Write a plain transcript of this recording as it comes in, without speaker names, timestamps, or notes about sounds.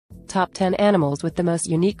Top 10 Animals with the most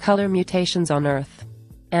unique color mutations on Earth.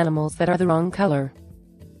 Animals that are the wrong color.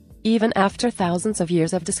 Even after thousands of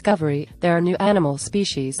years of discovery, there are new animal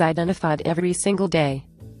species identified every single day.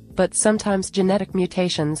 But sometimes genetic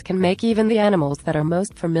mutations can make even the animals that are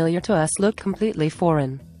most familiar to us look completely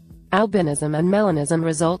foreign. Albinism and melanism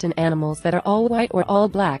result in animals that are all white or all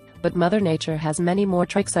black, but Mother Nature has many more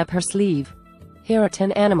tricks up her sleeve. Here are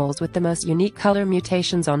 10 animals with the most unique color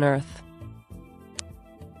mutations on Earth.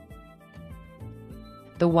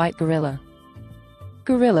 The white gorilla.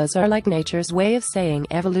 Gorillas are like nature's way of saying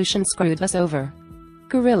evolution screwed us over.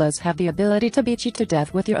 Gorillas have the ability to beat you to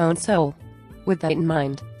death with your own soul. With that in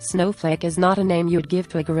mind, Snowflake is not a name you'd give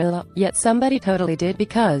to a gorilla, yet somebody totally did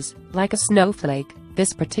because, like a snowflake,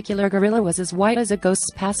 this particular gorilla was as white as a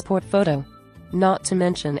ghost's passport photo. Not to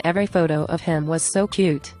mention every photo of him was so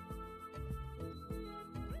cute.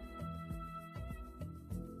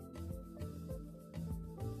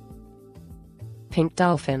 Pink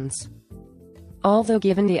dolphins. Although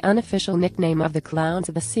given the unofficial nickname of the clowns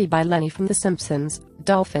of the sea by Lenny from The Simpsons,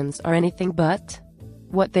 dolphins are anything but.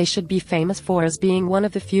 What they should be famous for is being one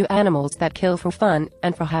of the few animals that kill for fun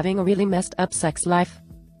and for having a really messed up sex life.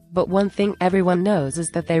 But one thing everyone knows is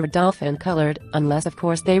that they are dolphin-colored, unless of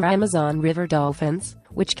course they are Amazon River dolphins,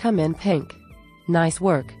 which come in pink. Nice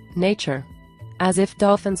work, nature. As if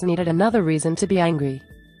dolphins needed another reason to be angry.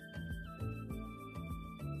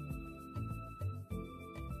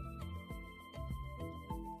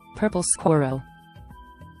 Purple squirrel.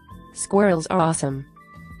 Squirrels are awesome.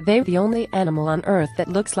 They're the only animal on Earth that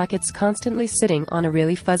looks like it's constantly sitting on a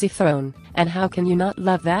really fuzzy throne, and how can you not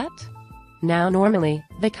love that? Now normally,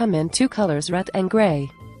 they come in two colors, red and gray.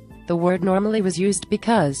 The word normally was used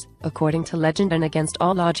because, according to legend and against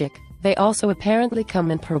all logic, they also apparently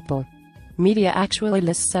come in purple. Media actually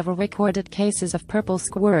lists several recorded cases of purple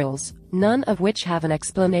squirrels, none of which have an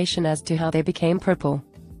explanation as to how they became purple.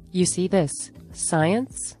 You see this,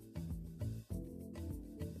 science?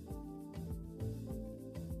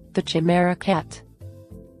 The chimera cat.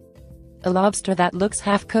 A lobster that looks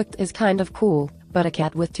half-cooked is kind of cool, but a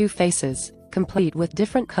cat with two faces, complete with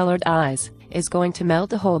different colored eyes, is going to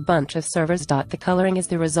melt a whole bunch of servers. The coloring is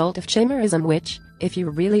the result of chimerism, which, if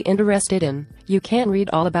you're really interested in, you can read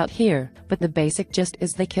all about here, but the basic gist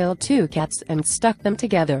is they killed two cats and stuck them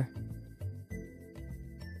together.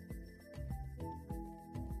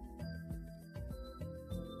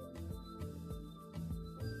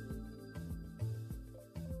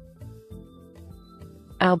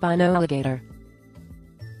 Albino alligator.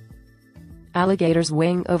 Alligators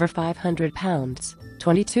weighing over 500 pounds.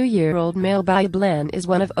 22-year-old male Blan is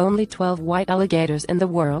one of only 12 white alligators in the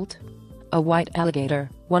world. A white alligator,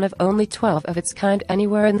 one of only 12 of its kind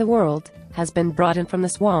anywhere in the world, has been brought in from the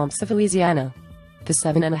swamps of Louisiana. The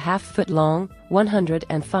 7.5-foot-long,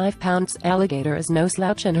 105-pound alligator is no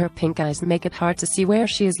slouch, and her pink eyes make it hard to see where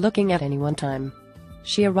she is looking at any one time.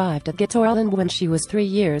 She arrived at Ghetto Island when she was 3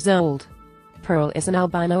 years old. Pearl is an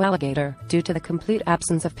albino alligator, due to the complete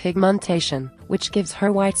absence of pigmentation, which gives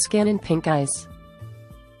her white skin and pink eyes.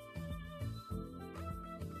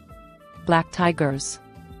 Black tigers.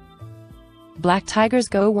 Black tigers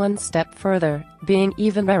go one step further, being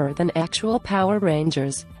even rarer than actual Power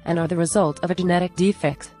Rangers, and are the result of a genetic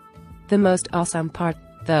defect. The most awesome part,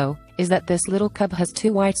 though, is that this little cub has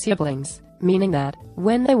two white siblings, meaning that,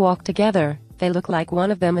 when they walk together, they look like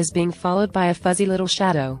one of them is being followed by a fuzzy little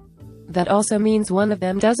shadow. That also means one of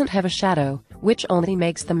them doesn't have a shadow, which only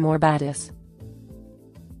makes them more badass.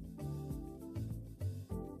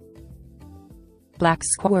 Black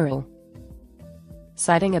squirrel.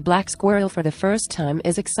 Sighting a black squirrel for the first time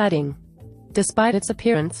is exciting. Despite its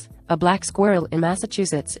appearance, a black squirrel in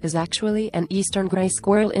Massachusetts is actually an eastern gray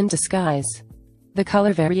squirrel in disguise. The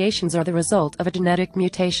color variations are the result of a genetic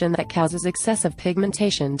mutation that causes excessive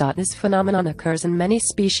pigmentation. This phenomenon occurs in many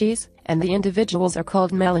species, and the individuals are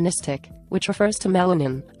called melanistic, which refers to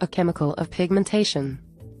melanin, a chemical of pigmentation.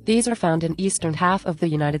 These are found in eastern half of the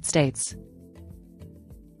United States.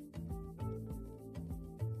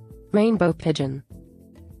 Rainbow pigeon.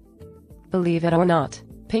 Believe it or not,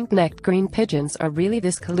 pink-necked green pigeons are really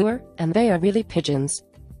this color, and they are really pigeons.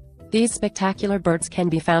 These spectacular birds can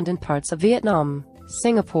be found in parts of Vietnam,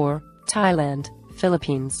 Singapore, Thailand,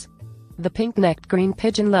 Philippines. The pink-necked green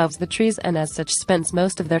pigeon loves the trees and as such spends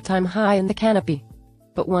most of their time high in the canopy.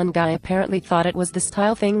 But one guy apparently thought it was the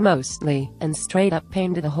style thing mostly, and straight up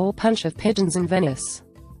painted a whole bunch of pigeons in Venice.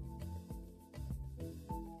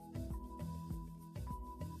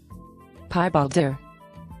 Piebald deer.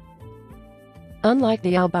 Unlike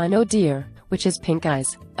the albino deer, which has pink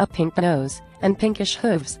eyes, a pink nose, and pinkish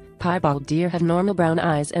hooves, piebald deer have normal brown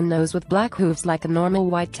eyes and nose with black hooves like a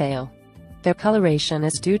normal whitetail. Their coloration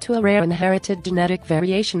is due to a rare inherited genetic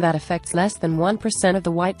variation that affects less than 1% of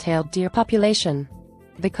the white-tailed deer population.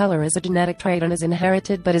 The color is a genetic trait and is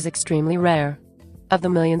inherited but is extremely rare. Of the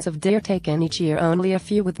millions of deer taken each year, only a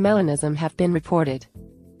few with melanism have been reported.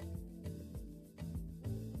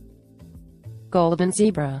 Golden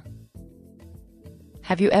zebra.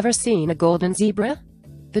 Have you ever seen a golden zebra?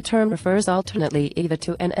 The term refers alternately either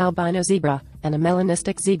to an albino zebra, and a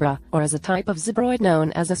melanistic zebra, or as a type of zebroid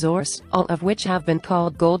known as azores, all of which have been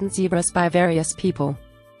called golden zebras by various people.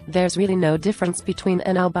 There's really no difference between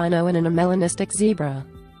an albino and a melanistic zebra.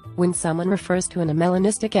 When someone refers to a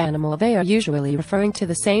melanistic animal, they are usually referring to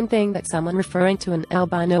the same thing that someone referring to an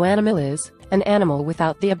albino animal is, an animal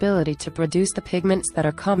without the ability to produce the pigments that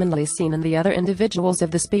are commonly seen in the other individuals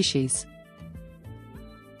of the species.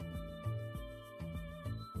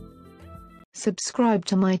 Subscribe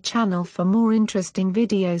to my channel for more interesting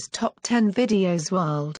videos. Top 10 Videos World.